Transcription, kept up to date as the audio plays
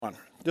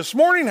This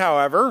morning,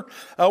 however,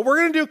 we're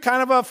going to do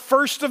kind of a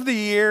first of the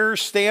year,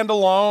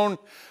 standalone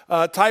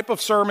type of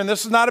sermon.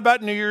 This is not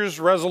about New Year's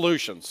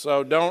resolutions,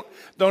 so don't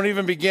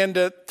even begin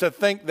to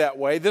think that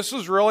way. This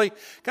is really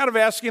kind of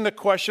asking the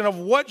question of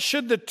what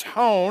should the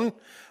tone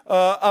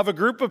of a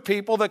group of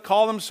people that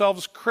call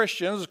themselves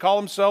Christians, call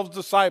themselves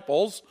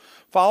disciples,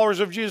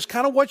 followers of Jesus,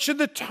 kind of what should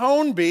the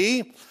tone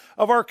be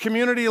of our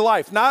community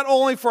life, not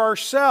only for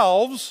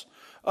ourselves,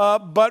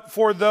 but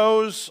for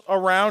those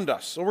around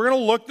us. So we're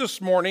going to look this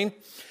morning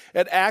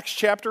at Acts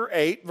chapter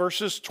 8,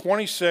 verses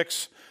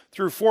 26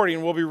 through 40,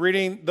 and we'll be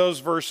reading those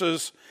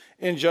verses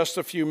in just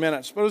a few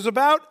minutes. But it was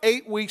about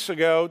 8 weeks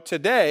ago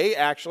today,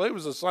 actually, it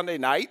was a Sunday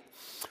night,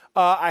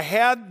 I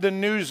had the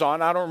news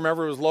on. I don't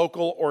remember if it was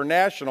local or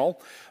national,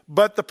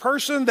 but the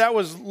person that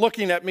was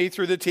looking at me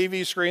through the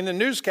TV screen, the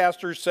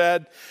newscaster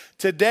said,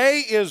 today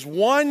is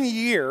 1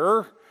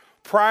 year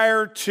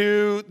prior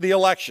to the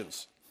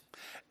elections.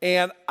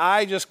 And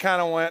I just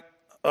kind of went,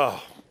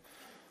 oh,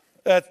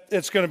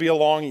 it's going to be a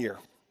long year.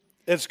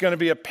 It's going to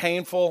be a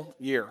painful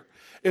year.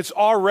 It's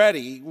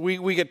already,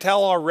 we could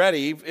tell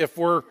already if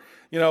we're,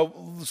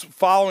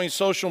 following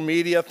social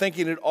media,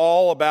 thinking it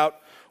all about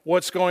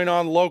what's going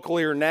on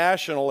locally or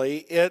nationally,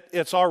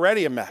 it's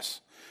already a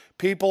mess.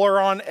 People are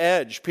on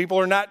edge. People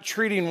are not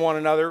treating one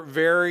another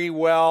very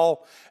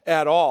well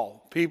at all.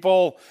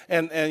 People,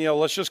 and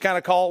let's just kind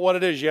of call it what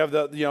it is. You have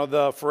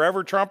the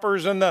forever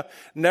Trumpers and the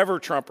never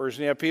Trumpers. And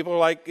you have people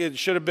like it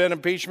should have been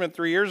impeachment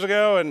 3 years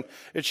ago and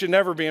it should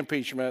never be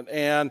impeachment.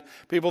 And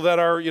people that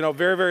are,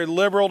 very, very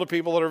liberal to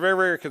people that are very,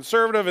 very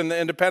conservative, and the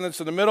independents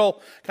in the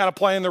middle kind of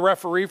playing the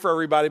referee for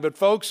everybody. But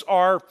folks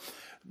are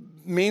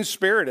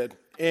mean-spirited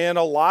in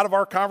a lot of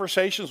our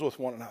conversations with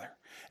one another.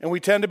 And we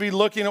tend to be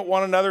looking at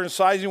one another and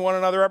sizing one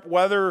another up,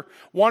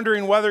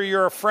 wondering whether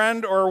you're a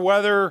friend or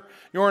whether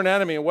you're an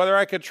enemy, whether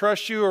I could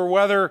trust you or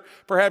whether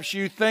perhaps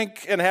you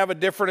think and have a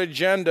different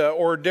agenda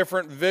or a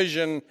different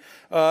vision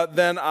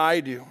than I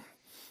do.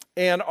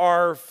 And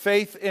our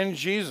faith in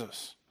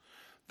Jesus,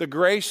 the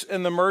grace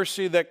and the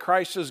mercy that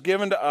Christ has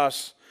given to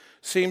us,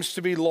 seems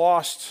to be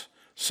lost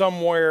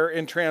somewhere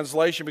in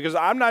translation, because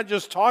I'm not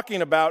just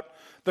talking about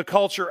the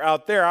culture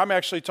out there. I'm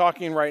actually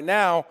talking right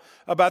now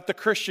about the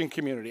Christian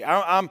community.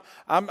 I'm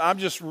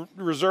just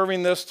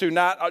reserving this to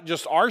not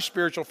just our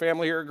spiritual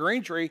family here at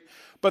Green Tree,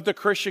 but the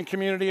Christian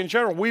community in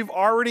general. We've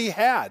already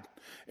had,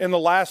 in the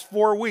last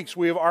 4 weeks,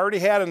 we have already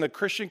had in the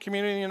Christian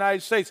community in the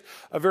United States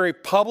a very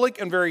public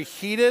and very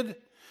heated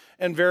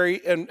and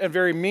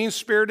very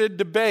mean-spirited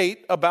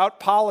debate about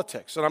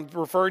politics. And I'm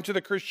referring to the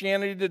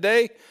Christianity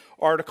Today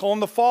article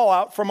and the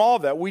fallout from all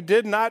of that. We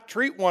did not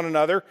treat one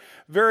another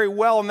very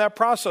well in that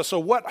process. So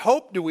what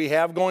hope do we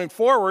have going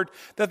forward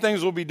that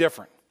things will be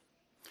different?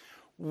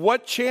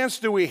 What chance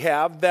do we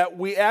have that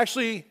we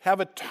actually have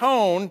a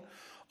tone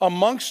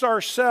amongst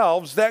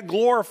ourselves that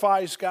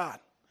glorifies God,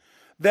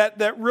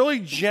 that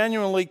really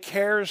genuinely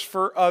cares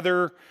for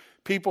other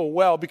people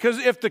well? Because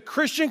if the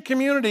Christian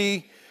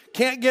community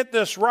can't get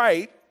this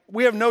right,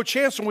 we have no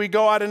chance when we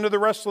go out into the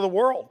rest of the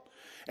world.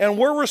 And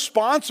we're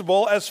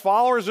responsible as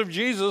followers of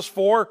Jesus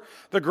for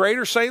the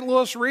greater St.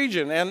 Louis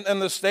region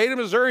and the state of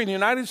Missouri and the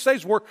United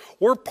States.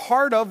 We're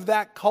part of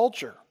that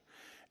culture.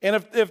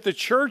 And if the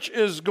church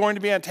is going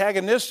to be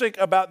antagonistic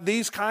about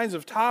these kinds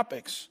of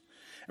topics,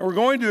 and we're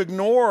going to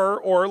ignore,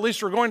 or at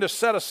least we're going to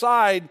set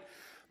aside,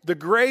 the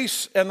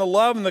grace and the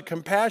love and the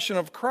compassion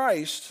of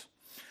Christ,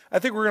 I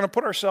think we're going to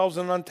put ourselves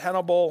in an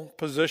untenable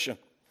position.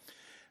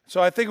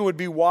 So I think it would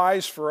be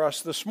wise for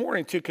us this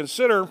morning to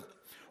consider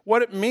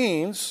what it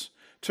means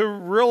to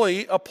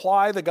really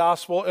apply the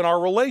gospel in our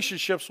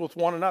relationships with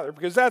one another,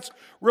 because that's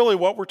really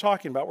what we're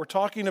talking about. We're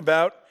talking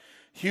about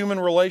human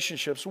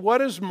relationships.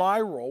 What is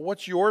my role?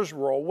 What's yours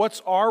role?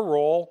 What's our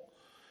role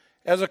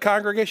as a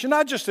congregation?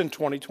 Not just in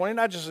 2020,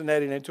 not just in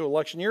heading into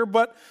election year,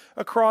 but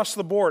across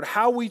the board.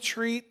 How we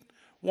treat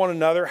one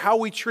another, how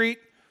we treat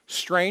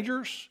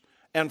strangers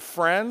and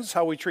friends,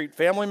 how we treat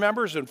family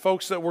members and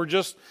folks that we're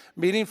just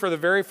meeting for the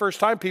very first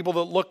time, people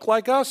that look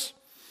like us,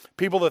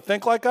 people that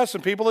think like us,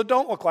 and people that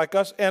don't look like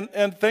us and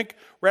think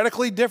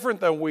radically different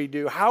than we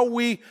do. How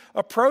we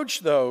approach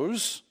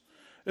those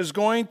is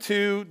going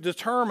to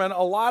determine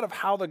a lot of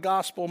how the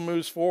gospel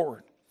moves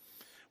forward.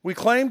 We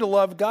claim to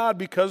love God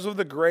because of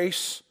the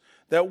grace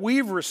that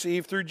we've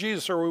received through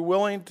Jesus. Are we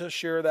willing to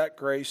share that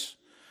grace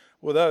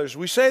with others?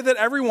 We say that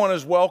everyone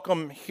is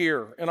welcome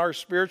here in our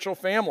spiritual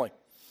family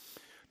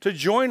to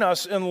join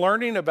us in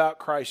learning about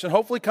Christ and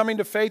hopefully coming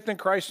to faith in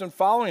Christ and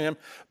following Him.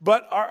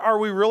 But are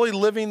we really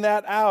living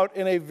that out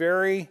in a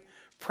very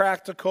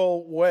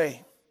practical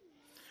way?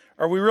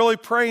 Are we really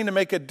praying to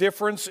make a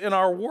difference in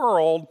our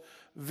world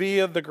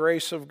via the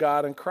grace of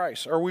God in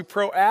Christ? Are we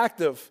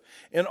proactive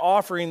in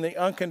offering the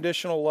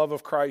unconditional love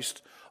of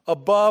Christ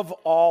above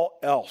all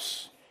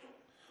else?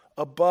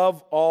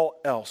 Above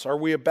all else. Are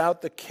we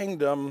about the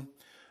kingdom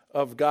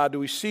of God? Do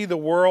we see the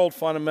world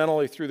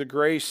fundamentally through the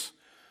grace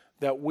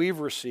that we've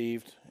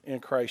received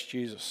in Christ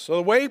Jesus? So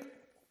the way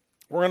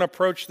we're going to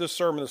approach this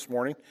sermon this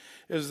morning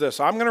is this.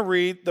 I'm going to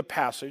read the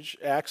passage,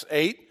 Acts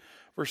 8,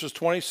 verses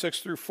 26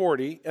 through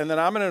 40. And then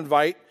I'm going to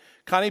invite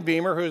Connie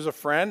Beamer, who is a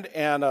friend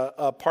and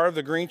a part of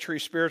the Green Tree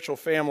spiritual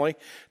family,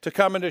 to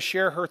come and to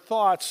share her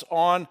thoughts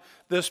on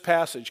this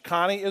passage.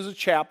 Connie is a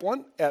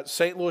chaplain at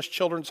St. Louis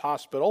Children's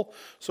Hospital,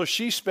 so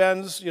she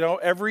spends,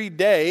 every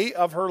day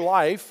of her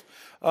life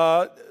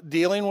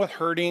dealing with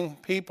hurting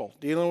people,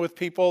 dealing with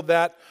people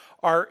that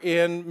are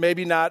in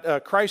maybe not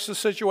a crisis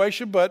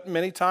situation, but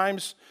many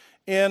times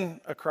in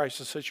a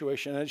crisis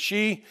situation. And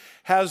she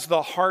has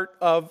the heart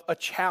of a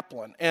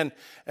chaplain. And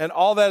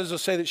all that is to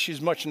say that she's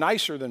much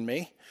nicer than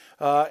me.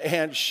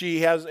 And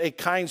she has a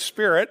kind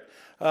spirit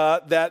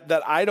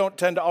that I don't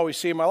tend to always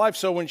see in my life.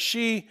 So when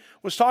she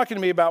was talking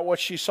to me about what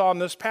she saw in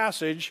this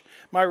passage,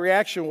 my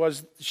reaction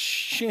was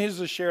she needs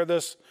to share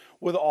this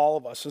with all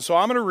of us. And so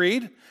I'm going to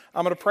read,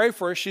 I'm going to pray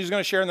for her, she's going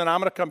to share, and then I'm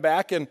going to come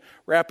back and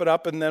wrap it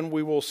up, and then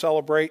we will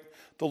celebrate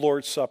the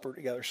Lord's Supper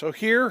together. So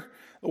here,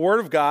 the Word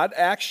of God,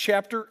 Acts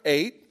chapter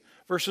 8,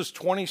 verses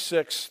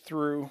 26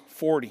 through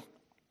 40.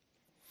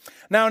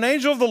 Now an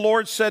angel of the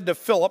Lord said to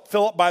Philip,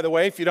 by the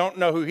way, if you don't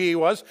know who he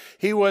was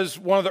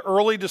one of the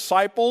early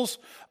disciples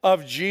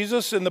of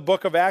Jesus in the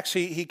book of Acts.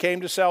 He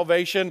came to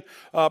salvation,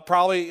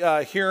 probably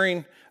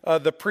hearing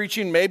the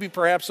preaching, maybe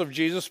perhaps of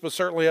Jesus, but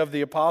certainly of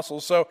the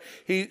apostles. So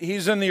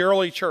he's in the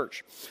early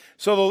church.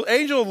 So the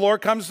angel of the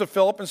Lord comes to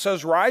Philip and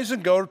says, "Rise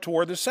and go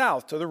toward the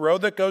south, to the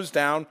road that goes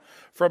down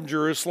from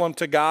Jerusalem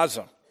to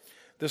Gaza.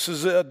 This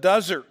is a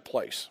desert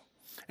place."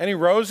 And he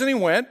rose and he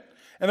went,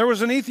 and there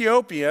was an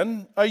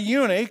Ethiopian, a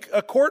eunuch,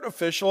 a court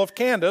official of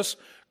Candace,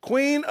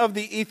 queen of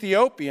the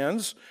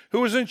Ethiopians,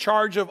 who was in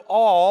charge of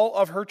all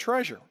of her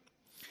treasure.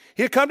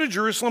 He had come to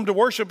Jerusalem to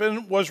worship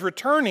and was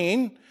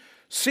returning,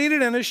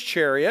 seated in his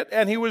chariot,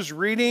 and he was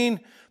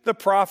reading the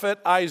prophet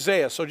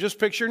Isaiah. So just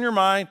picture in your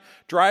mind,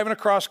 driving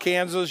across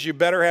Kansas, you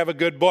better have a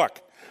good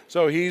book.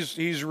 So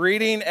he's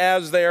reading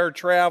as they are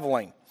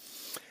traveling.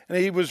 And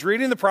he was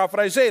reading the prophet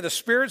Isaiah. The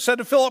Spirit said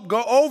to Philip,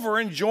 "Go over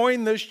and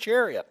join this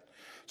chariot."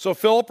 So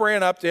Philip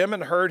ran up to him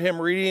and heard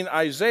him reading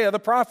Isaiah the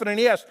prophet, and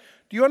he asked,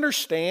 "Do you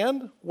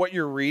understand what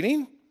you're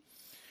reading?"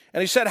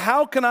 And he said,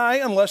 "How can I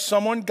unless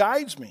someone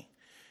guides me?"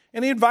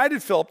 And he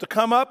invited Philip to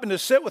come up and to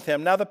sit with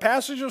him. Now the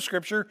passage of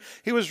Scripture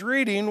he was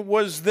reading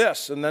was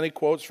this, and then he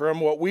quotes from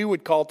what we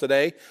would call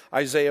today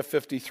Isaiah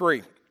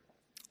 53.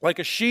 "Like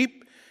a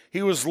sheep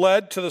he was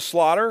led to the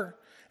slaughter,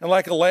 and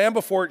like a lamb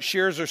before its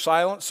shears are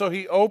silent, so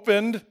he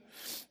opened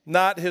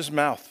not his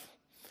mouth.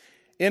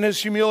 In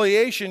his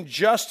humiliation,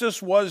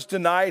 justice was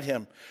denied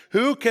him.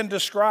 Who can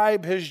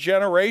describe his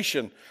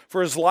generation?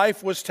 For his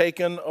life was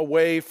taken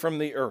away from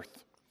the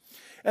earth."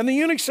 And the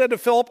eunuch said to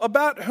Philip,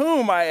 "About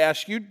whom, I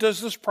ask you,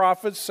 does this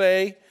prophet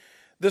say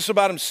this,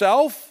 about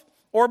himself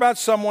or about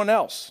someone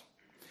else?"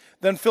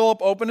 Then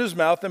Philip opened his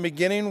mouth, and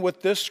beginning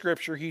with this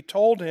scripture, he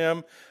told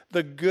him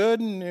the good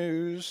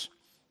news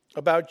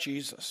about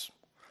Jesus.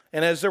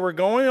 And as they were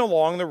going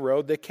along the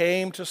road, they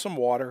came to some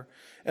water.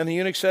 And the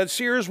eunuch said,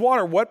 "See, here is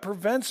water. What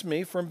prevents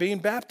me from being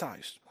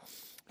baptized?"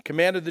 He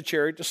commanded the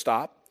chariot to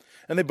stop.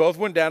 And they both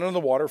went down into the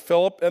water,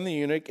 Philip and the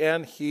eunuch,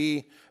 and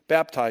he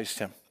baptized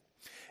him.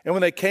 And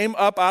when they came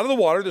up out of the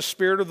water, the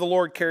Spirit of the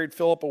Lord carried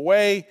Philip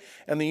away,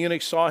 and the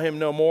eunuch saw him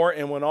no more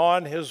and went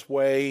on his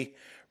way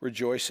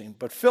rejoicing.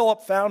 But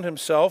Philip found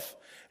himself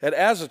at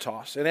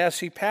Azotus, and as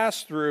he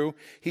passed through,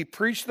 he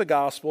preached the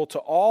gospel to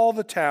all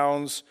the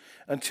towns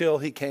until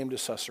he came to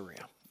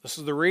Caesarea. This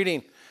is the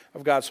reading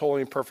of God's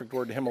holy and perfect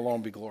word. To him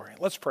alone be glory.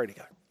 Let's pray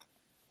together.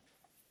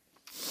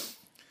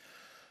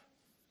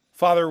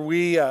 Father,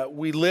 we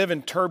live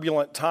in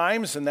turbulent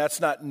times, and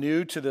that's not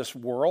new to this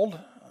world.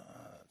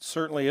 It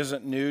certainly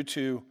isn't new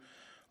to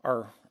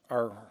our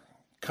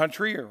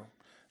country or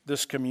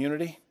this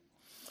community.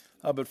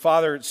 But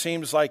Father, it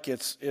seems like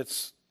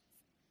it's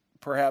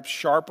perhaps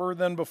sharper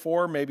than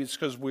before. Maybe it's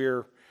because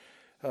we're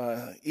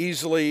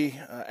easily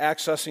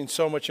accessing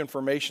so much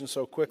information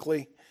so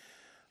quickly.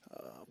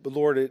 But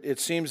Lord, it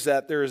seems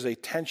that there is a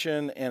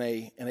tension and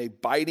a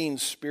biting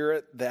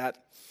spirit that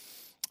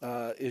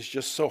is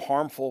just so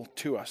harmful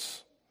to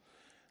us.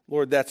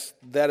 Lord,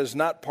 that is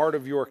not part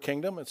of your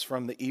kingdom. It's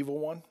from the evil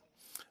one.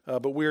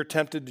 But we are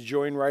tempted to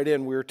join right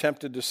in. We are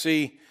tempted to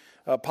see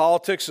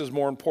politics as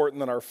more important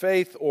than our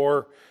faith,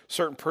 or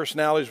certain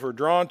personalities we're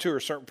drawn to, or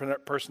certain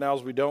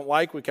personalities we don't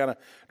like. We kind of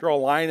draw a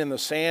line in the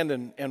sand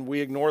and we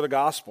ignore the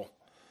gospel.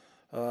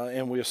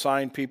 And we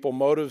assign people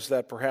motives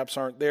that perhaps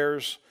aren't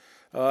theirs.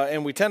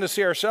 And we tend to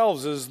see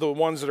ourselves as the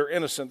ones that are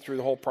innocent through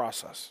the whole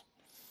process.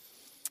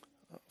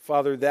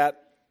 Father,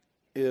 that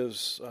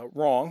is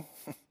wrong.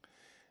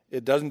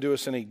 It doesn't do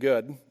us any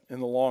good in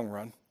the long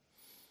run.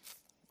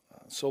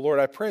 So, Lord,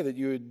 I pray that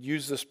you would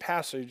use this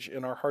passage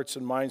in our hearts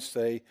and minds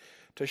today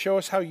to show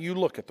us how you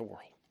look at the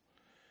world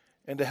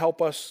and to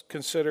help us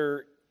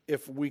consider,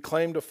 if we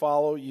claim to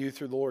follow you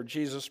through the Lord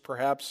Jesus,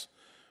 perhaps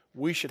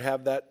we should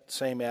have that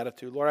same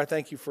attitude. Lord, I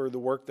thank you for the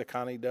work that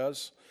Connie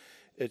does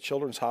at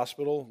Children's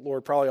Hospital.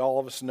 Lord, probably all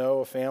of us know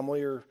a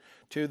family or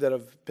two that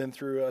have been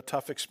through a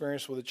tough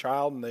experience with a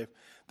child, and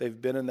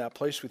they've been in that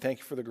place. We thank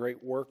you for the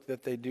great work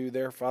that they do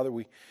there. Father,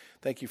 we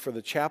thank you for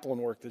the chaplain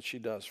work that she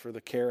does, for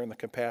the care and the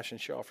compassion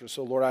she offers.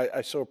 So, Lord,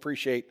 I so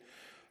appreciate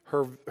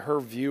her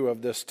view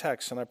of this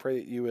text, and I pray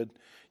that you would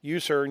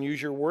use her and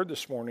use your word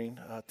this morning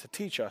to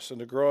teach us and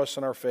to grow us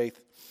in our faith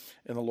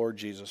in the Lord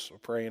Jesus. We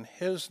pray in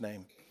his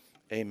name.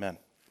 Amen.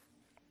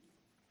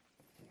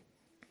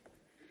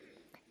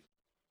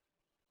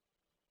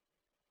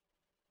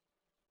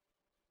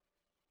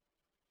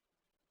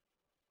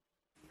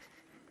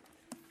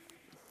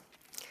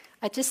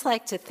 I'd just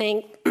like to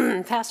thank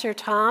Pastor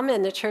Tom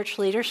and the church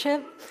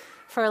leadership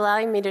for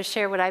allowing me to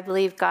share what I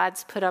believe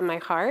God's put on my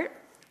heart.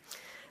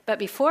 But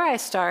before I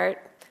start,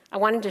 I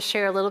wanted to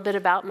share a little bit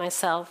about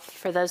myself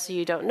for those of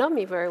you who don't know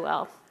me very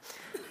well.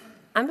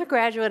 I'm a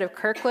graduate of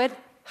Kirkwood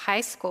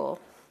High School.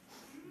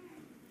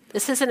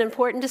 This is an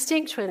important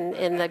distinction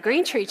in the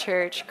Green Tree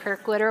Church,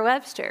 Kirkwood or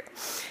Webster.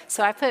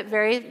 So I put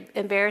very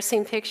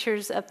embarrassing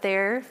pictures up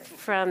there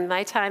from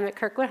my time at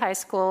Kirkwood High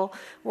School.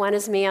 One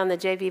is me on the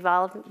JV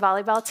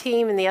volleyball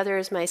team, and the other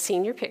is my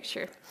senior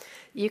picture.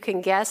 You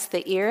can guess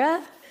the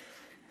era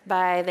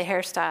by the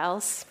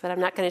hairstyles, but I'm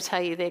not going to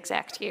tell you the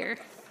exact year.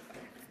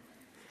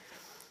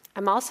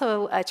 I'm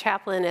also a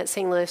chaplain at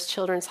St. Louis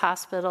Children's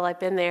Hospital. I've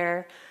been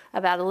there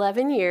about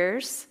 11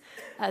 years.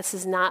 This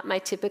is not my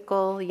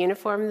typical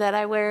uniform that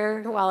I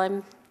wear while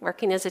I'm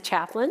working as a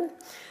chaplain.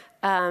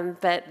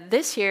 But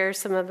this year,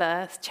 some of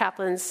the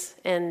chaplains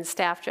and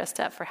staff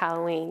dressed up for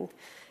Halloween.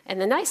 And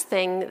the nice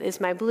thing is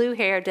my blue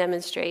hair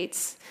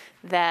demonstrates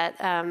that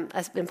an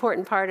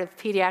important part of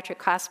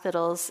pediatric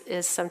hospitals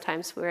is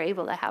sometimes we're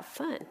able to have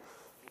fun.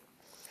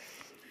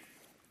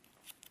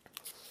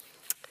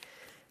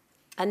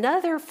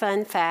 Another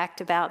fun fact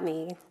about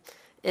me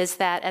is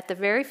that at the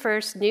very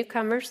first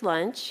newcomers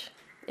lunch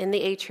in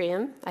the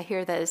atrium, I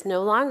hear that is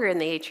no longer in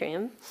the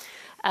atrium,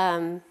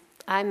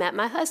 I met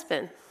my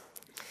husband.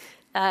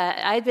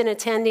 I'd been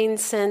attending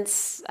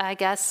since, I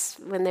guess,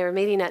 when they were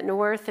meeting at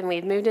North, and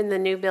we'd moved in the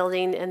new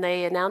building, and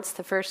they announced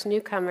the first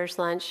newcomers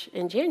lunch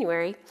in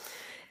January.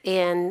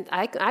 And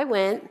I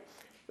went.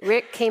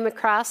 Rick came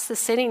across the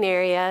sitting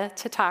area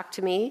to talk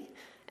to me,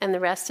 and the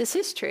rest is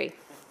history.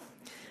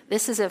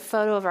 This is a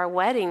photo of our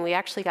wedding. We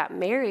actually got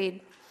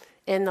married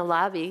in the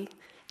lobby,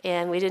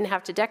 and we didn't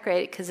have to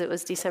decorate it because it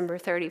was December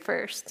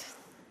 31st.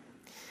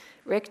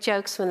 Rick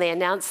jokes when they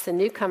announced the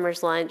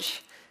newcomers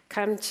lunch,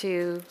 come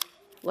to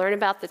learn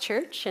about the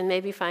church and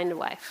maybe find a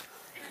wife.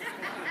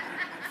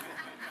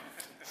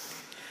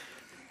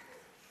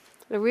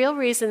 The real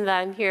reason that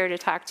I'm here to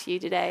talk to you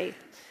today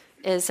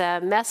is a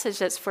message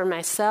that's for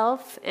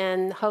myself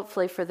and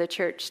hopefully for the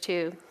church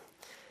too,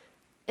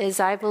 is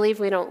I believe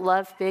we don't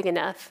love big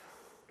enough.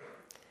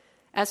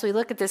 As we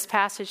look at this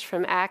passage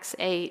from Acts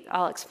 8,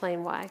 I'll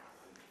explain why.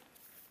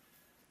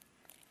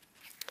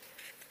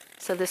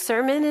 So the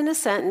sermon in a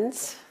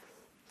sentence,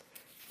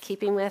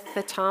 keeping with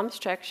the Tom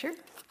structure,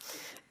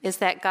 is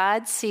that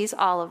God sees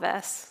all of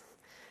us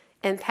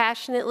and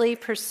passionately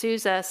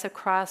pursues us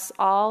across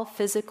all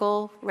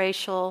physical,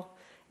 racial,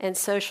 and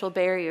social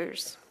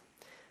barriers.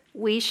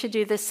 We should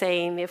do the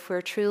same if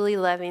we're truly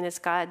loving as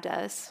God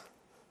does.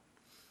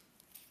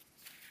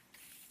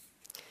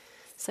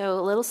 So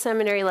a little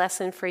seminary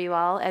lesson for you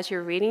all as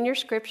you're reading your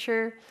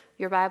scripture,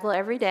 your Bible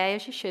every day,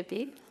 as you should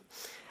be.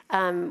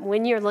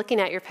 When you're looking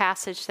at your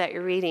passage that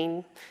you're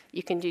reading,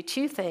 you can do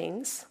two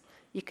things.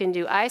 You can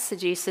do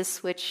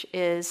eisegesis, which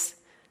is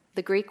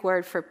the Greek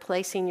word for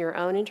placing your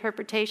own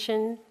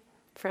interpretation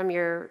from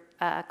your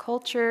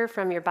culture,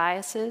 from your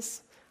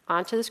biases,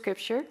 onto the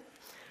scripture.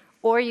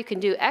 Or you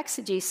can do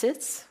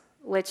exegesis,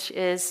 which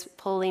is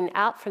pulling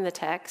out from the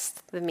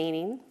text the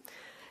meaning.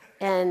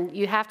 And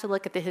you have to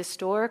look at the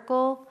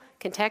historical,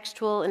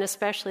 contextual, and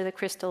especially the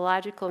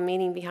Christological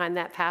meaning behind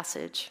that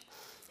passage.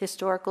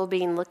 Historical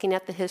being looking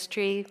at the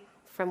history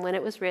from when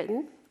it was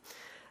written.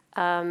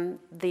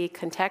 The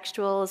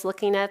contextual is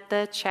looking at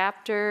the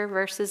chapter,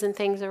 verses, and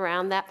things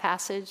around that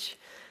passage.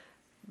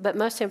 But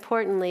most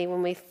importantly,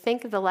 when we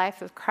think of the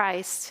life of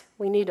Christ,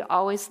 we need to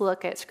always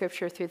look at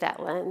Scripture through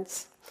that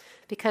lens.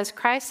 Because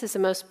Christ is the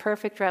most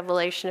perfect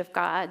revelation of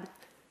God,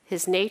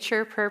 his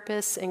nature,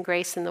 purpose, and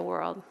grace in the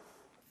world.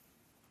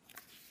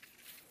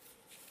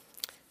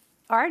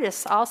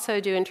 Artists also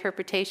do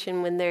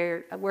interpretation when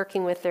they're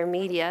working with their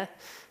media.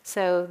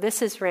 So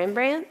this is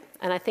Rembrandt,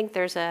 and I think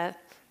there's a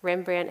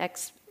Rembrandt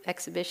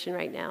exhibition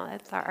right now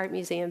at the Art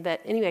Museum.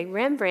 But anyway,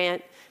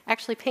 Rembrandt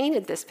actually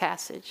painted this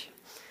passage.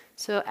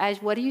 So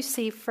what do you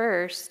see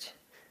first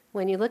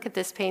when you look at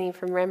this painting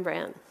from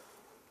Rembrandt?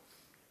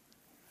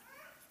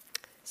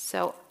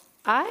 So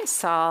I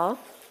saw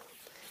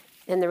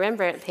in the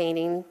Rembrandt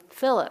painting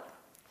Philip.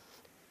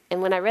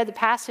 And when I read the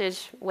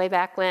passage way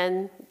back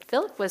when,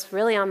 Philip was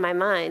really on my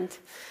mind.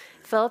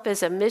 Philip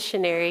is a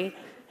missionary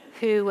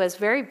who was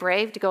very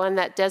brave to go on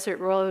that desert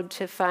road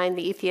to find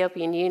the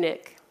Ethiopian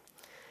eunuch.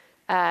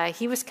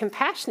 He was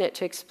compassionate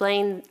to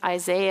explain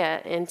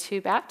Isaiah and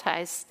to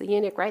baptize the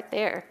eunuch right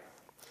there.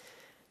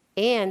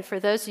 And for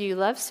those of you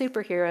who love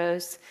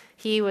superheroes,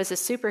 he was a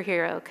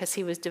superhero because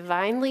he was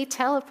divinely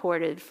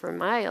teleported for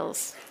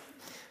miles.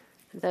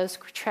 Those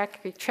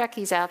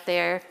Trekkies out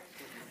there,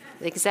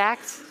 the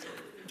exact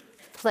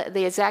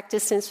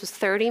distance was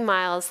 30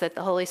 miles that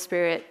the Holy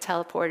Spirit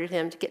teleported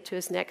him to get to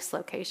his next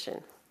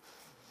location.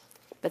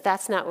 But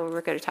that's not what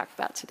we're going to talk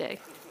about today.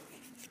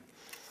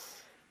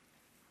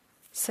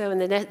 So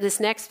this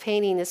next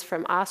painting is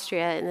from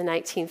Austria in the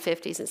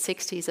 1950s and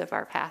 60s of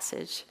our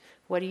passage.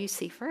 What do you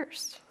see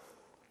first?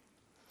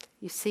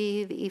 You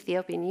see the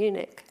Ethiopian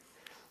eunuch.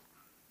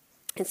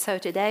 And so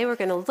today we're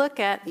going to look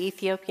at the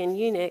Ethiopian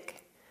eunuch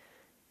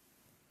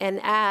and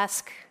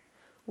ask,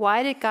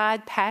 why did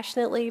God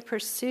passionately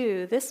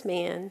pursue this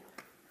man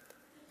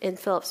in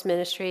Philip's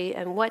ministry,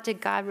 and what did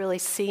God really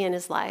see in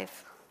his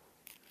life?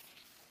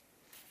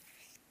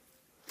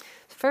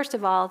 First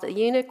of all, the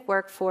eunuch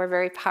worked for a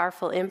very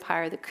powerful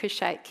empire, the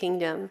Kushite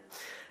kingdom,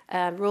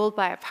 ruled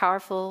by a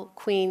powerful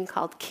queen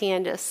called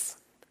Candace.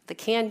 The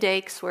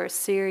Candakes were a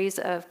series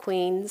of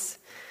queens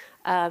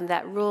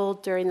that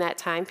ruled during that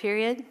time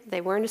period. They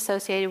weren't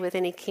associated with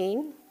any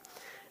king.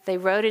 They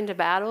rode into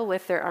battle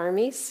with their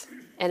armies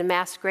and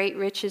amassed great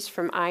riches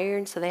from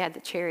iron, so they had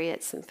the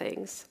chariots and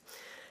things.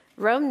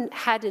 Rome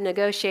had to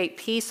negotiate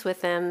peace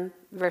with them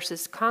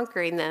versus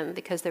conquering them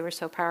because they were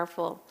so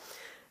powerful.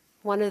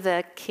 One of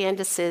the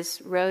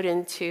Candaces rode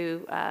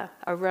into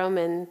a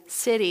Roman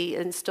city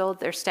and stole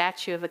their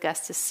statue of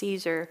Augustus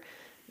Caesar,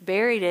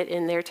 buried it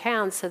in their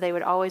town so they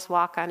would always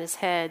walk on his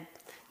head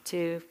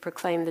to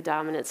proclaim the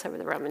dominance over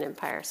the Roman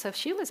Empire. So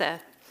she was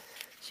a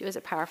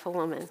powerful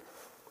woman.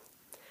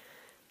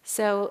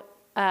 So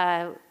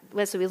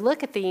as we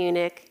look at the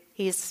eunuch,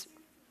 he's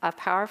a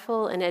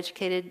powerful and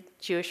educated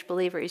Jewish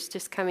believer. He's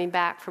just coming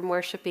back from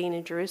worshiping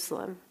in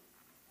Jerusalem.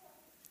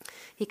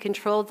 He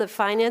controlled the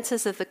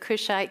finances of the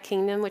Kushite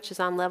kingdom, which is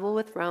on level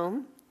with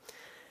Rome.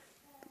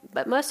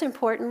 But most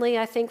importantly,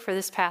 I think for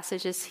this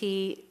passage, is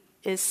he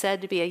is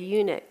said to be a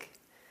eunuch,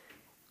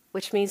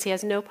 which means he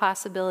has no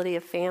possibility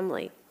of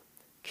family,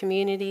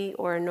 community,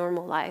 or a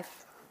normal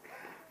life.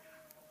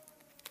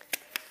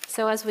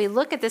 So as we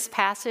look at this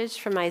passage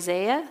from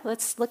Isaiah,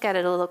 let's look at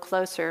it a little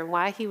closer,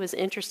 why he was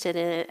interested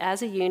in it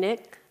as a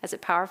eunuch, as a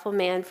powerful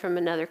man from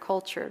another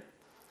culture.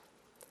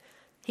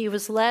 He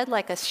was led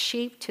like a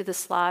sheep to the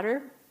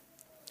slaughter,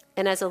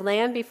 and as a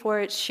lamb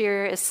before its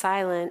shearer is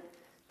silent,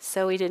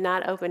 so he did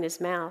not open his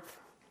mouth.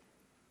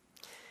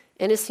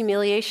 In his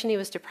humiliation, he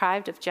was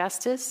deprived of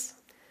justice.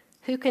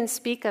 Who can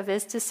speak of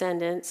his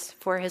descendants?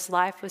 For his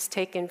life was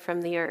taken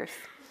from the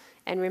earth.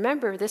 And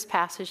remember, this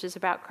passage is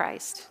about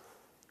Christ.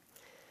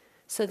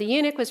 So the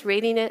eunuch was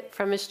reading it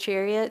from his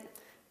chariot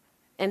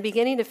and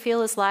beginning to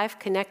feel his life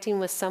connecting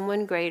with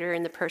someone greater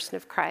in the person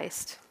of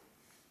Christ.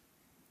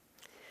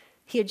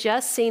 He had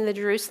just seen the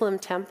Jerusalem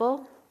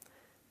temple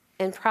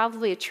and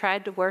probably had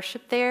tried to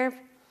worship there,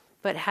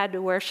 but had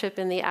to worship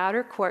in the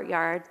outer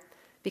courtyard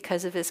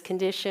because of his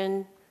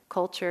condition,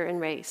 culture, and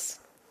race.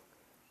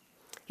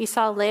 He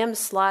saw lambs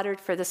slaughtered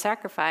for the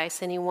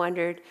sacrifice, and he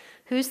wondered,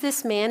 who's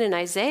this man in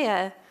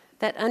Isaiah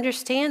that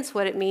understands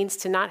what it means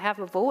to not have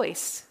a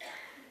voice,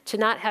 to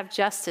not have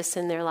justice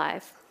in their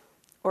life,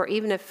 or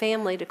even a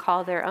family to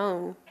call their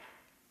own?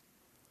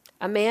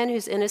 A man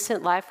whose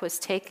innocent life was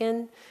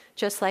taken,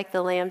 just like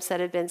the lambs that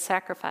had been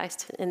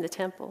sacrificed in the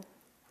temple.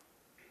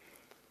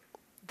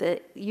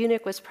 The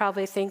eunuch was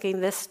probably thinking,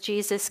 this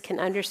Jesus can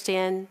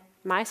understand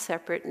my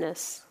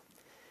separateness,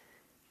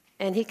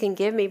 and he can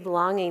give me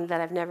belonging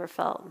that I've never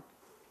felt.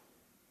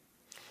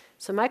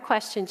 So my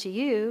question to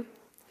you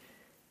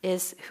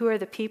is, who are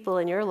the people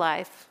in your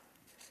life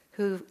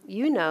who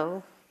you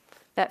know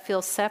that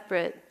feel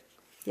separate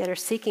yet are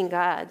seeking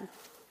God,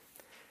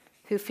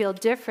 who feel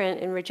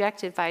different and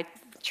rejected by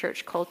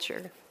church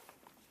culture?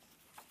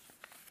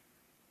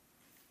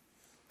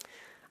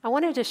 I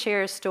wanted to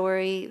share a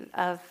story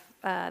of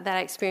that I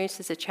experienced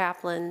as a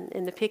chaplain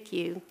in the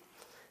PICU.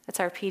 That's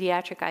our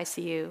pediatric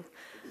ICU.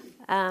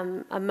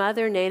 A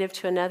mother native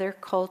to another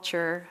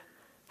culture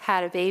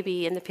had a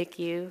baby in the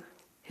PICU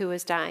who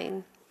was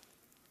dying.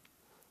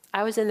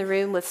 I was in the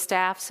room with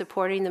staff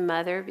supporting the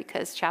mother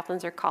because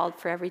chaplains are called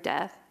for every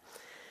death.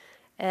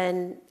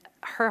 And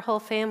her whole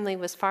family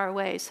was far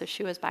away, so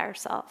she was by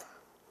herself.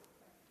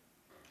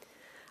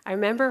 I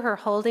remember her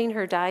holding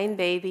her dying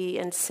baby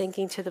and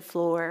sinking to the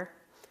floor,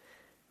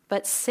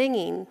 but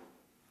singing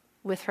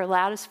with her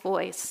loudest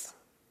voice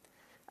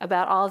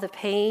about all the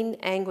pain,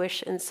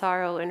 anguish, and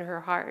sorrow in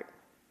her heart.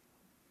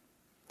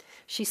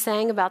 She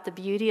sang about the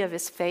beauty of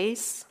his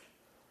face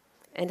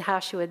and how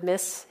she would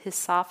miss his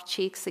soft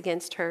cheeks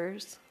against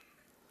hers.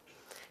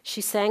 She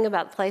sang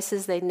about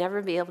places they'd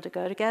never be able to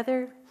go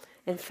together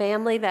and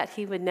family that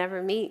he would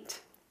never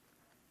meet.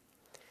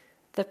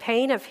 The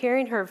pain of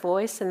hearing her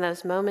voice in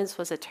those moments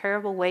was a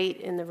terrible weight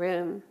in the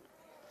room.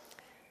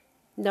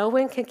 No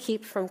one could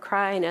keep from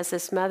crying as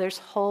this mother's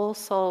whole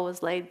soul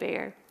was laid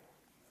bare.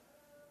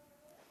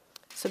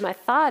 So my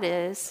thought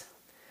is,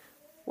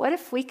 what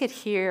if we could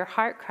hear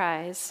heart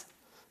cries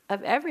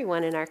of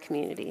everyone in our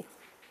community,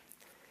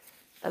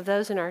 of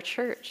those in our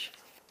church?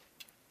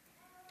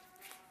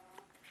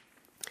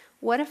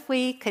 What if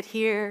we could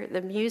hear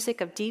the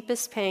music of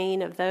deepest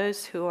pain of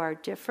those who are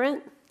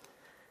different,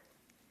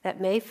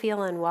 that may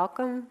feel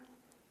unwelcome,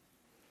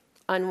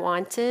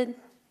 unwanted,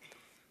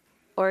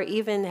 or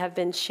even have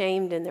been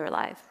shamed in their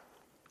life?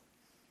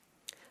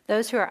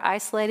 Those who are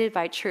isolated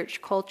by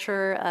church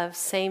culture of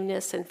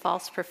sameness and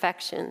false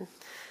perfection.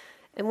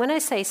 And when I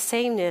say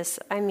sameness,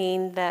 I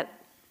mean that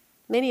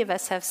many of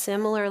us have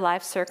similar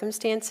life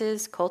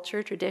circumstances,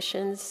 culture,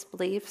 traditions,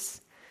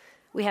 beliefs.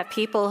 We have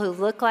people who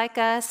look like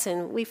us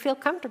and we feel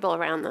comfortable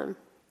around them.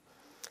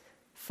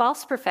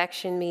 False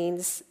perfection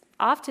means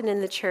often in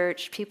the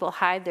church, people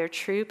hide their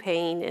true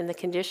pain in the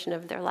condition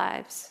of their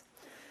lives.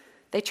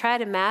 They try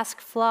to mask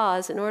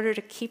flaws in order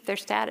to keep their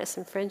status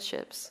in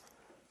friendships.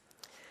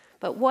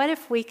 But what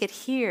if we could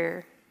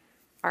hear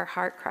our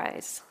heart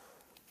cries?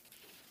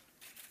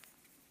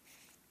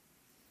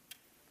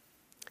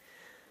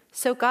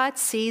 So God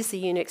sees the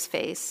eunuch's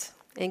face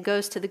and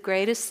goes to the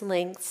greatest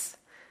lengths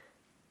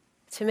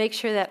to make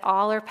sure that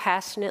all are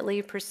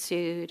passionately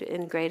pursued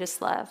in greatest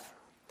love,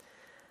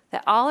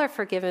 that all are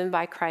forgiven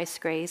by Christ's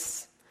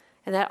grace,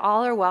 and that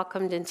all are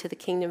welcomed into the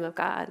kingdom of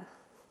God.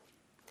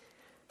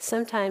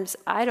 Sometimes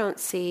we don't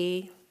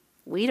see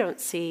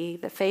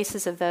the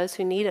faces of those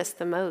who need us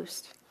the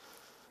most,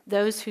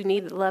 those who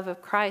need the love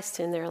of Christ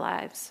in their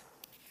lives.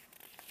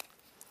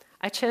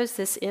 I chose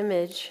this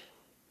image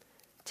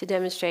to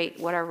demonstrate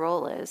what our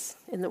role is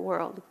in the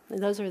world.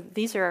 And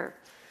these are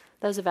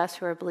those of us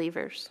who are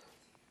believers.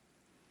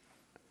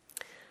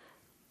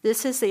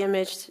 This is the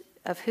image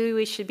of who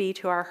we should be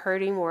to our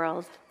hurting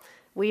world.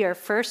 We are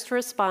first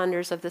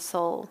responders of the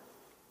soul.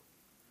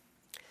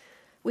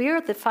 We are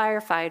the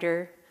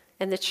firefighter,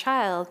 and the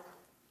child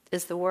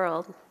is the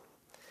world,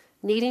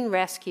 needing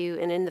rescue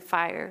and in the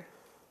fire.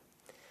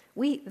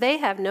 They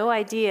have no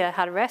idea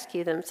how to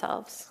rescue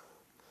themselves.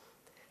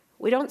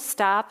 We don't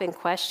stop and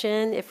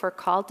question if we're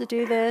called to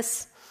do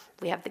this.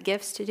 We have the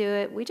gifts to do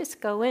it. We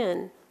just go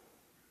in.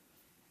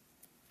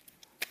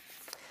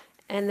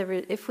 And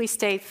if we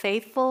stay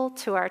faithful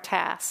to our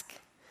task,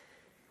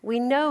 we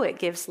know it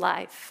gives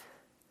life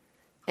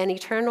and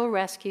eternal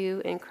rescue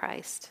in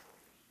Christ.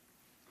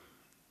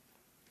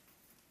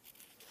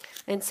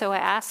 And so I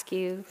ask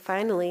you,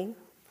 finally,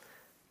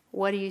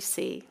 what do you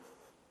see?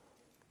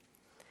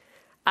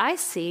 I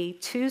see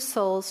two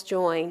souls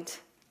joined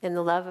in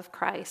the love of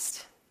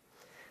Christ,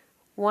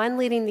 one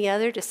leading the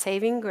other to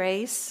saving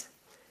grace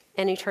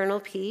and eternal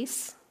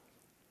peace.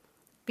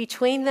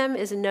 Between them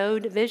is no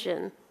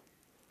division,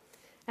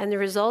 and the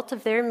result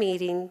of their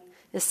meeting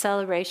is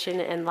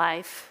celebration and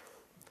life.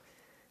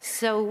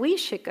 So we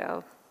should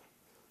go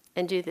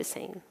and do the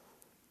same.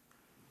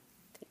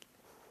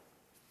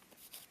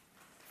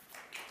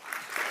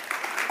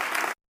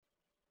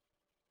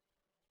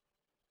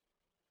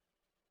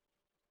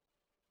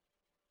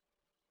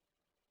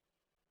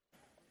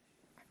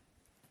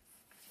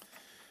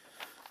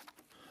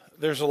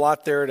 There's a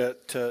lot there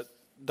to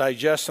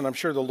digest, and I'm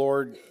sure the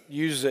Lord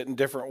uses it in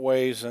different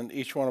ways in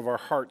each one of our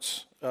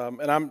hearts.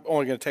 And I'm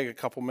only going to take a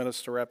couple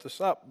minutes to wrap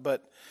this up,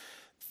 but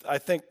I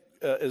think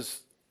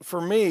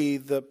for me,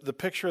 the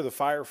picture of the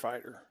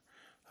firefighter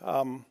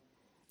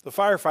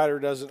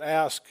doesn't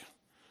ask,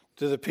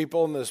 do the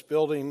people in this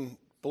building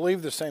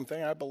believe the same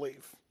thing I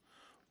believe?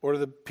 Or do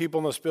the people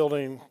in this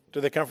building,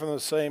 do they come from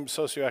the same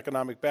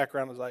socioeconomic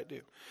background as I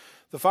do?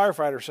 The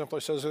firefighter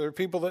simply says, there are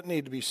people that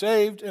need to be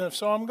saved, and if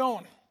so, I'm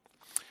going.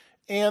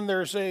 And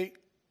there's a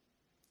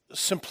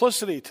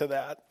simplicity to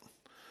that,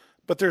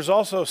 but there's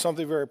also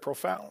something very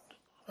profound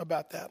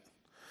about that.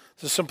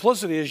 The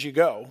simplicity is you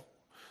go.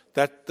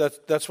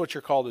 That's what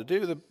you're called to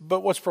do.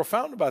 But what's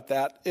profound about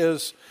that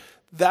is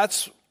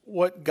that's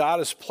what God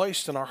has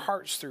placed in our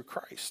hearts through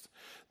Christ.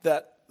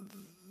 That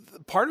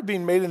part of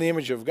being made in the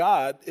image of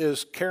God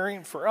is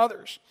caring for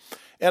others.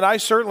 And I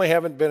certainly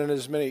haven't been in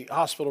as many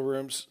hospital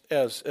rooms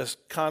as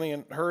Connie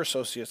and her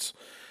associates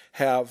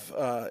have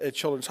at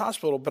Children's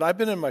Hospital, but I've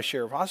been in my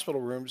share of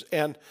hospital rooms,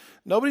 and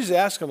nobody's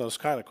asking those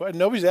kind of questions.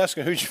 Nobody's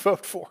asking who'd you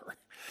vote for.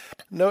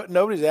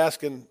 Nobody's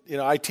asking,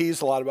 I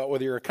tease a lot about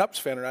whether you're a Cubs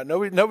fan or not.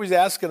 Nobody's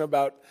asking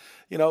about,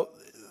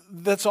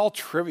 that's all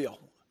trivial.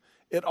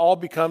 It all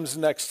becomes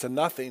next to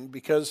nothing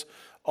because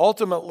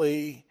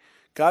ultimately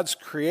God's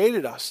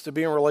created us to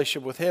be in a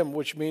relationship with Him,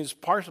 which means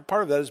part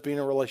of that is being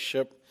in a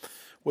relationship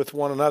with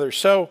one another.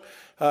 So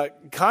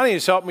Connie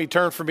has helped me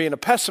turn from being a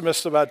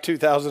pessimist about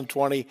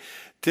 2020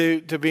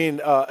 to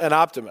being an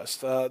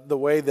optimist. The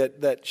way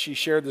that she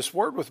shared this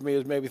word with me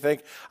has made me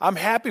think, I'm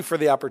happy for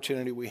the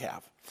opportunity we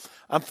have.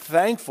 I'm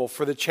thankful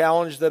for the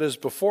challenge that is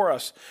before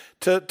us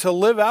to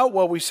live out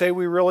what we say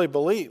we really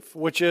believe,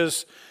 which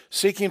is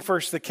seeking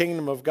first the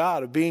kingdom of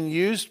God, of being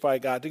used by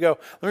God to go.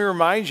 Let me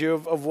remind you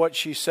of what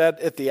she said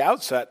at the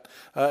outset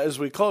as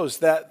we close,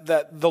 that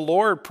the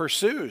Lord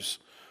pursues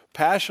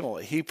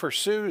passionately. He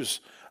pursues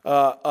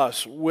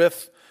us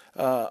with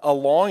a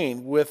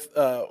longing,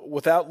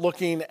 without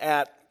looking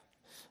at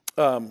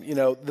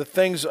the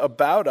things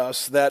about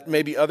us that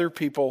maybe other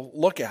people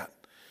look at.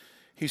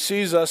 He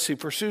sees us, he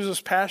pursues us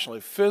passionately,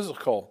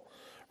 physical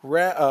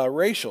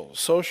racial,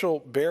 social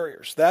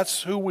barriers.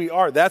 That's who we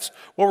are. That's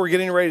what we're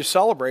getting ready to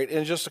celebrate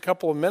in just a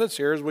couple of minutes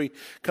here as we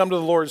come to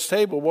the Lord's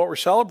table. What we're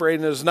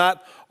celebrating is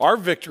not our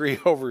victory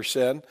over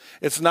sin.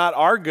 It's not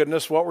our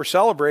goodness. What we're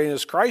celebrating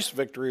is Christ's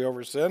victory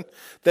over sin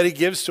that he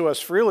gives to us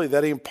freely,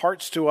 that he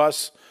imparts to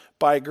us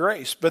by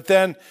grace. But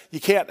then you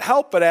can't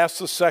help but ask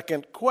the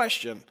second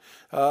question.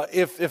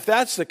 If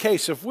that's the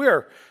case, if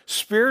we're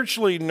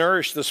spiritually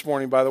nourished this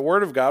morning by the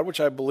Word of God, which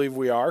I believe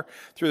we are,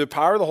 through the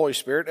power of the Holy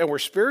Spirit, and we're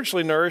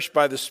spiritually nourished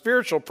by the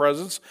spiritual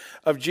presence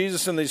of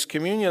Jesus in these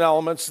communion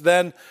elements,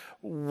 then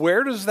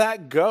where does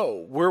that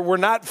go? We're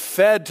not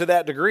fed to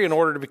that degree in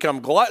order to become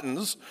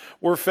gluttons.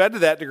 We're fed to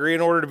that degree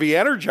in order to be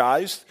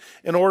energized,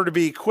 in order to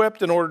be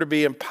equipped, in order to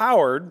be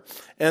empowered.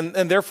 And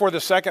therefore,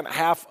 the second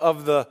half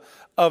of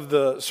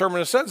the sermon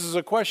in a sense is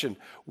a question.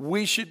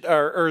 We should,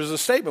 or is a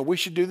statement. We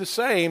should do the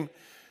same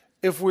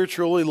if we're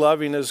truly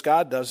loving as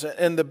God does.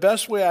 And the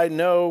best way I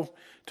know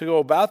to go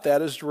about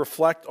that is to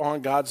reflect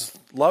on God's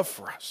love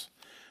for us,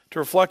 to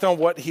reflect on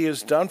what he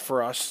has done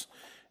for us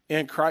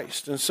in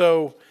Christ. And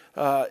so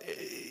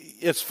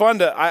it's fun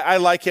I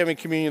like having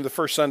communion the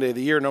first Sunday of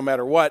the year, no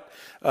matter what,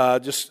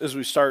 just as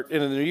we start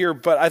into the new year.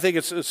 But I think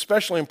it's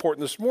especially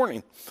important this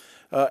morning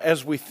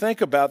as we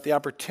think about the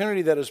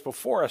opportunity that is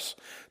before us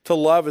to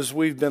love as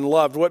we've been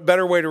loved. What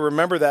better way to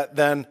remember that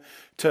than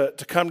to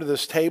come to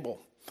this table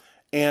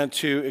and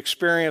to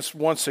experience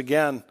once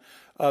again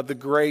the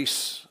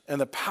grace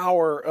and the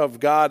power of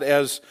God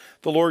as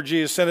the Lord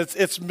Jesus. And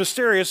it's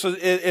mysterious.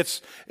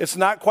 It's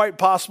not quite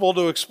possible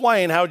to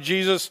explain how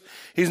Jesus,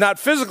 he's not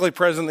physically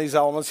present in these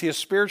elements. He is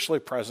spiritually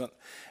present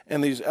in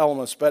these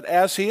elements. But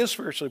as he is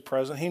spiritually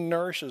present, he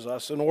nourishes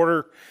us in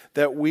order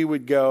that we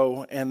would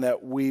go and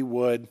that we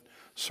would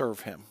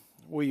serve him.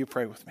 Will you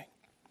pray with me?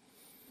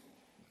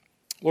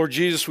 Lord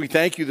Jesus, we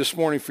thank you this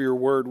morning for your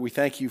word. We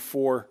thank you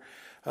for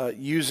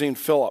using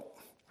Philip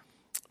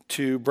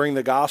to bring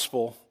the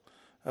gospel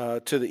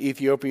to the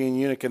Ethiopian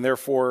eunuch, and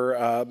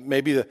therefore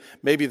maybe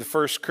the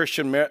first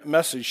Christian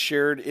message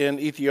shared in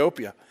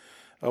Ethiopia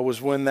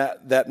was when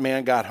that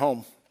man got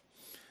home.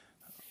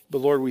 But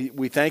Lord,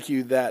 we thank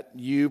you that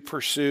you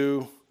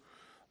pursue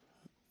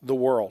the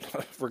world.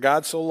 For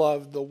God so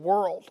loved the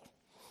world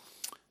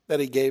that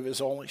he gave his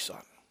only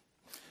son.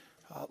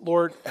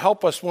 Lord,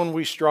 help us when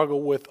we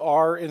struggle with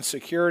our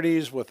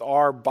insecurities, with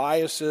our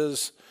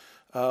biases,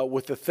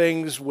 with the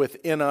things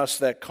within us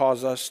that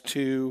cause us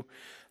to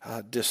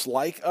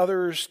dislike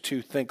others,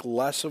 to think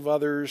less of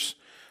others,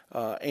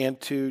 and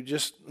to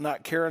just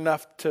not care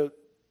enough to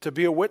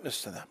be a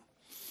witness to them.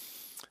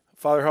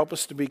 Father, help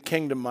us to be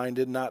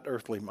kingdom-minded, not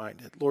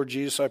earthly-minded. Lord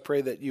Jesus, I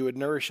pray that you would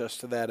nourish us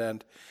to that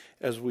end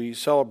as we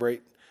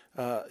celebrate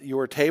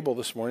your table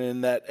this morning,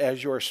 and that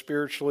as you are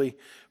spiritually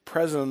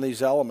present in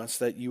these elements,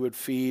 that you would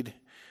feed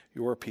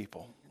your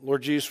people.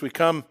 Lord Jesus, we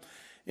come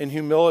in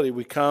humility.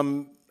 We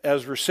come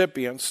as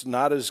recipients,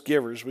 not as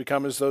givers. We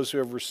come as those who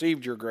have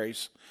received your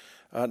grace,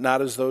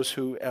 not as those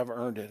who have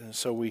earned it. And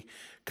so we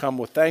come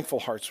with thankful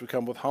hearts. We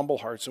come with humble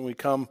hearts, and we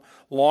come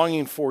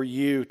longing for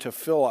you to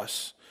fill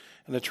us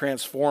and to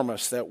transform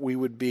us, that we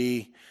would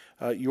be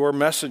your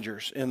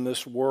messengers in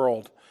this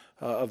world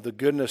of the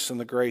goodness and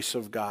the grace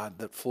of God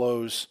that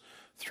flows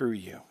through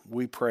you.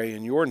 We pray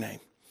in your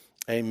name.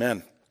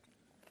 Amen.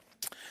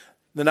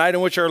 The night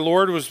in which our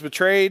Lord was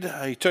betrayed,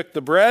 he took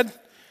the bread,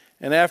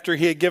 and after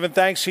he had given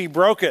thanks, he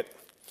broke it.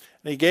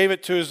 And he gave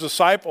it to his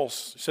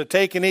disciples. He said,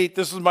 "Take and eat.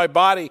 This is my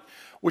body,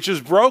 which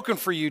is broken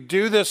for you.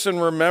 Do this in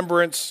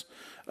remembrance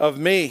of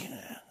me."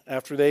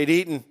 After they had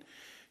eaten,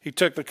 he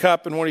took the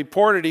cup, and when he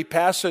poured it, he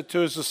passed it to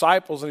his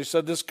disciples. And he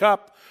said, "This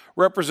cup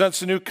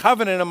represents a new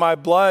covenant in my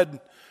blood,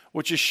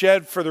 which is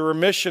shed for the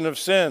remission of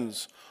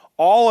sins.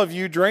 All of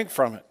you drink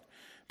from it,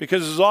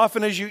 because as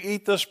often as you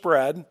eat this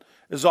bread,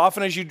 as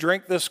often as you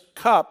drink this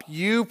cup,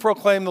 you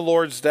proclaim the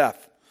Lord's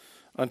death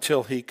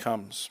until he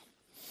comes."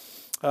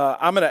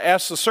 I'm going to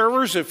ask the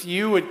servers if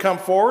you would come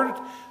forward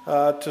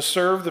to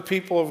serve the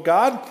people of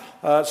God.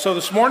 So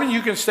this morning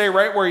you can stay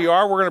right where you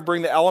are. We're going to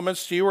bring the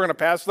elements to you. We're going to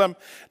pass them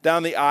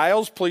down the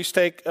aisles. Please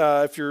take,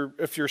 if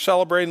you're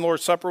celebrating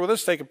Lord's Supper with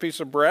us, take a piece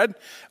of bread.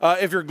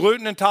 If you're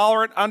gluten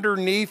intolerant,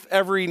 underneath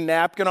every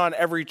napkin on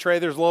every tray,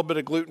 there's a little bit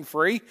of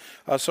gluten-free.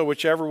 So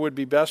whichever would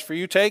be best for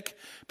you. Take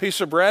a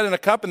piece of bread and a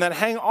cup, and then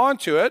hang on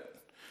to it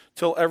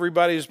till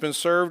everybody's been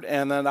served,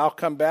 and then I'll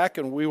come back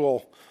and we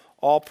will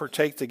all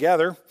partake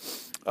together.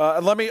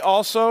 And let me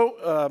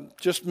also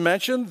just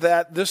mention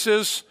that this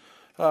is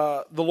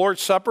the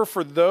Lord's Supper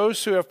for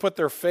those who have put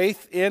their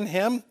faith in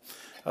him.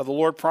 The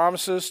Lord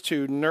promises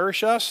to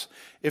nourish us.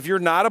 If you're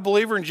not a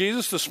believer in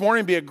Jesus, this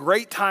morning would be a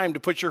great time to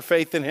put your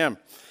faith in him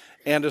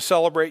and to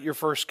celebrate your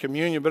first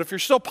communion. But if you're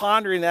still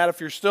pondering that, if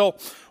you're still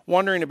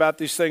wondering about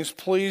these things,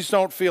 please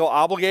don't feel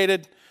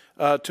obligated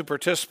to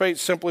participate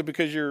simply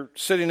because you're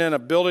sitting in a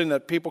building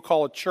that people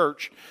call a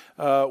church.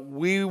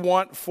 We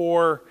want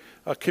for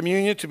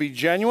communion to be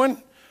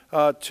genuine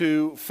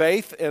to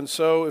faith. And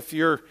so if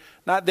you're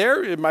not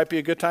there, it might be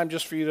a good time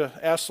just for you to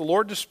ask the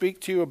Lord to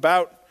speak to you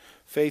about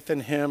faith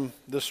in him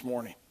this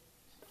morning.